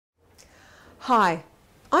Hi,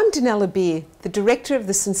 I'm Danella Beer, the Director of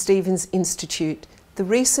the St Stephen's Institute, the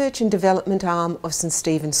research and development arm of St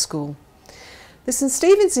Stephen's School. The St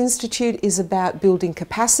Stephen's Institute is about building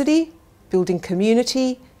capacity, building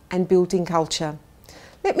community and building culture.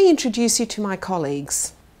 Let me introduce you to my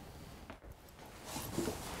colleagues.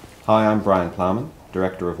 Hi, I'm Brian Plowman,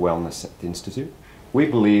 Director of Wellness at the Institute. We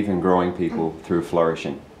believe in growing people through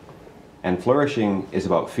flourishing. And flourishing is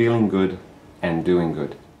about feeling good and doing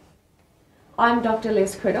good. I'm Dr.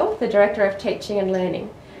 Liz Criddle, the Director of Teaching and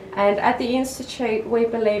Learning, and at the Institute we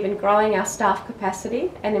believe in growing our staff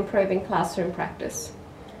capacity and improving classroom practice.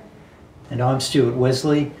 And I'm Stuart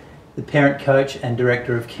Wesley, the Parent Coach and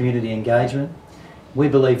Director of Community Engagement. We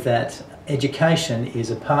believe that education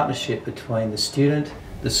is a partnership between the student,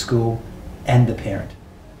 the school and the parent.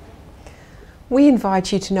 We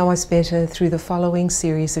invite you to know us better through the following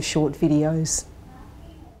series of short videos.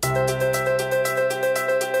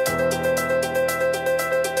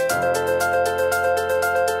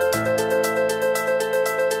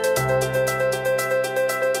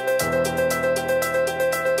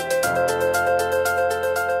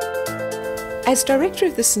 As Director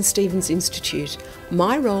of the St Stephen's Institute,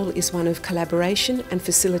 my role is one of collaboration and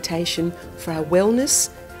facilitation for our wellness,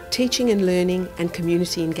 teaching and learning and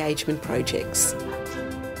community engagement projects.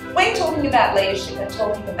 When talking about leadership and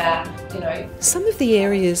talking about, some of the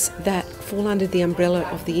areas that fall under the umbrella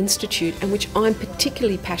of the Institute and which I'm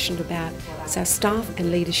particularly passionate about is our staff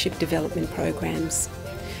and leadership development programs.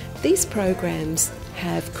 These programs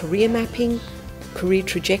have career mapping, career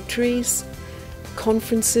trajectories,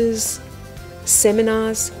 conferences,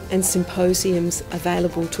 seminars and symposiums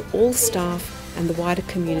available to all staff and the wider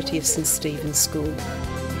community of St Stephen's School.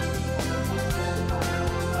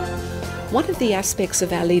 One of the aspects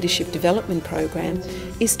of our leadership development program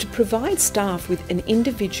is to provide staff with an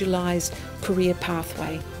individualised career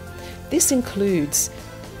pathway. This includes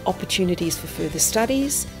opportunities for further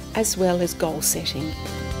studies as well as goal setting.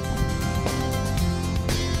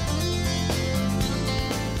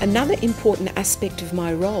 Another important aspect of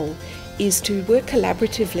my role is to work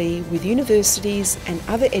collaboratively with universities and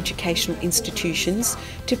other educational institutions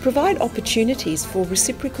to provide opportunities for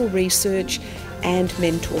reciprocal research and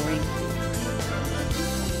mentoring.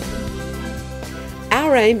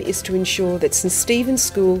 Our aim is to ensure that St Stephen's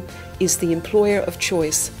School is the employer of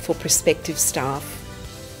choice for prospective staff.